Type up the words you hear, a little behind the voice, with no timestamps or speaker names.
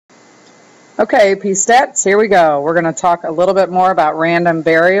Okay, P-Stats, here we go. We're going to talk a little bit more about random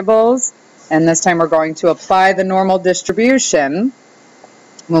variables, and this time we're going to apply the normal distribution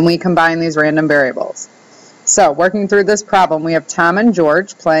when we combine these random variables. So, working through this problem, we have Tom and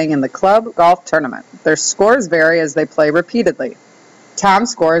George playing in the club golf tournament. Their scores vary as they play repeatedly.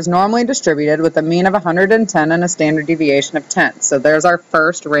 Tom's score is normally distributed with a mean of 110 and a standard deviation of 10. So there's our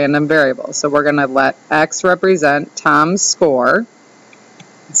first random variable. So we're going to let X represent Tom's score.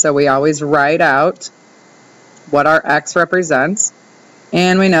 So we always write out what our X represents.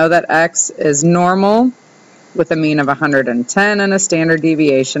 And we know that X is normal with a mean of 110 and a standard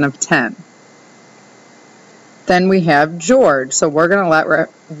deviation of 10. Then we have George. So we're going to let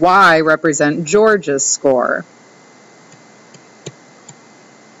Y represent George's score.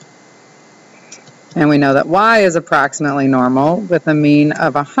 And we know that Y is approximately normal with a mean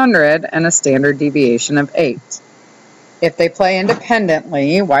of 100 and a standard deviation of 8. If they play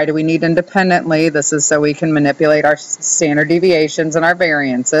independently, why do we need independently? This is so we can manipulate our standard deviations and our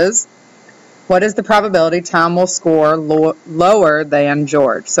variances. What is the probability Tom will score lower than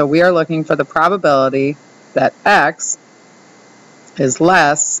George? So we are looking for the probability that X is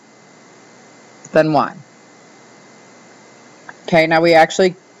less than Y. Okay, now we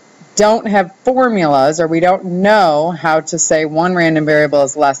actually don't have formulas, or we don't know how to say one random variable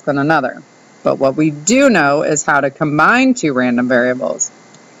is less than another. But what we do know is how to combine two random variables.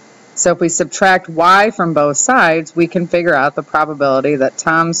 So if we subtract Y from both sides, we can figure out the probability that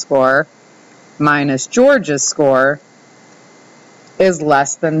Tom's score minus George's score is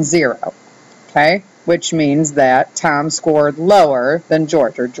less than 0. Okay? Which means that Tom scored lower than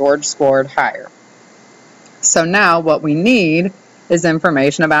George, or George scored higher. So now what we need is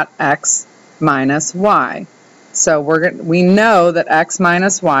information about X minus Y. So we know that X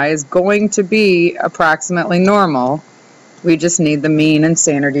minus Y is going to be approximately normal. We just need the mean and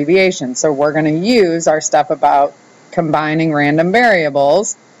standard deviation. So we're going to use our stuff about combining random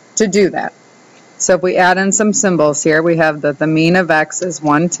variables to do that. So if we add in some symbols here, we have that the mean of X is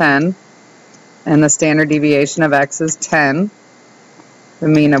 110 and the standard deviation of X is 10. The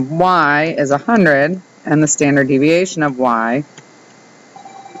mean of Y is 100 and the standard deviation of Y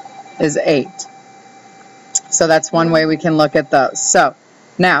is 8. So that's one way we can look at those. So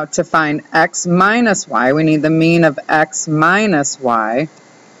now to find X minus Y, we need the mean of X minus Y,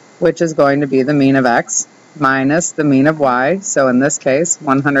 which is going to be the mean of X minus the mean of Y. So in this case,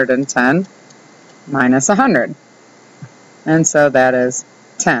 110 minus 100. And so that is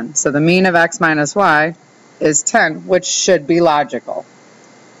 10. So the mean of X minus Y is 10, which should be logical.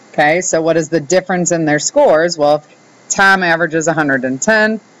 Okay, so what is the difference in their scores? Well, if Tom averages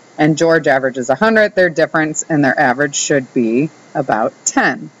 110, and George averages 100, their difference in their average should be about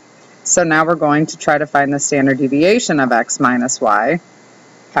 10. So now we're going to try to find the standard deviation of X minus Y.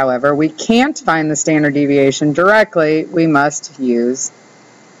 However, we can't find the standard deviation directly. We must use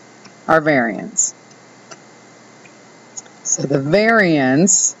our variance. So the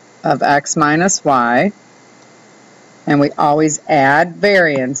variance of X minus Y, and we always add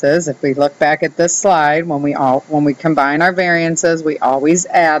variances. If we look back at this slide, when we combine our variances, we always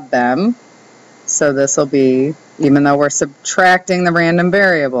add them. So this will be, even though we're subtracting the random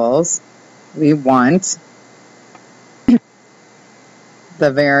variables, we want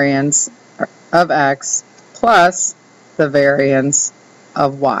the variance of X plus the variance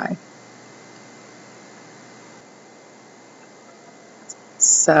of Y.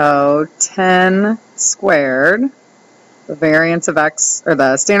 So 10 squared, the variance of X, or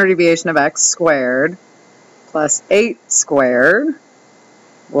the standard deviation of X squared, plus 8 squared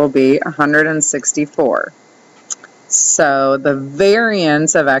will be 164. So the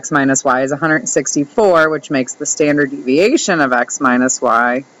variance of X minus Y is 164, which makes the standard deviation of X minus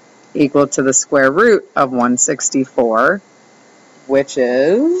Y equal to the square root of 164, which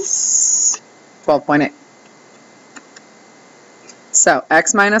is 12.8. So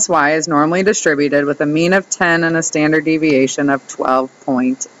X minus Y is normally distributed with a mean of 10 and a standard deviation of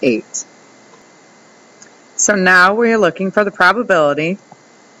 12.8. So now we are looking for the probability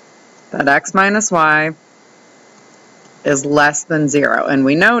that X minus Y is less than 0. And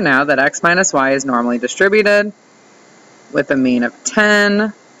we know now that X minus Y is normally distributed with a mean of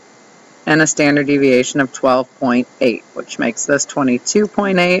 10 and a standard deviation of 12.8, which makes this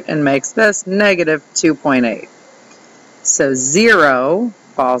 22.8 and makes this negative 2.8. So 0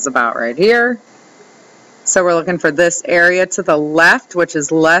 falls about right here. So we're looking for this area to the left, which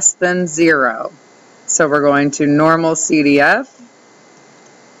is less than 0. So we're going to normal CDF.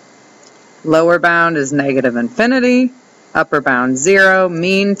 Lower bound is negative infinity. Upper bound 0.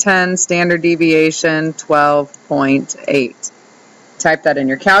 Mean 10. Standard deviation 12.8. Type that in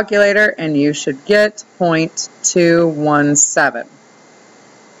your calculator and you should get 0.217.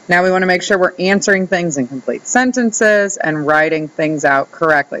 Now we want to make sure we're answering things in complete sentences and writing things out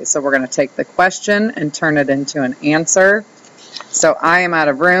correctly. So we're going to take the question and turn it into an answer. So I am out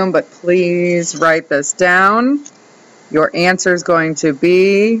of room, but please write this down. Your answer is going to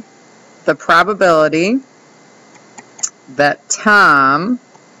be the probability that Tom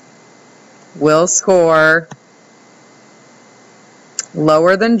will score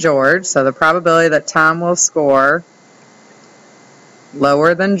lower than George. So the probability that Tom will score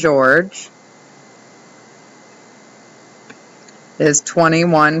lower than George is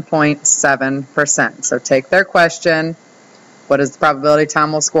 21.7%. So take their question, what is the probability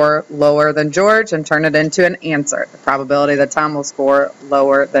Tom will score lower than George, and turn it into an answer. The probability that Tom will score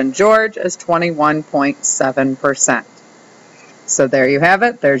lower than George is 21.7%. So there you have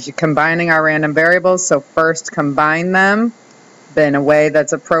it. There's you combining our random variables. So first combine them in a way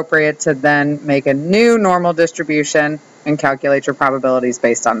that's appropriate to then make a new normal distribution and calculate your probabilities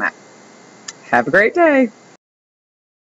based on that. Have a great day.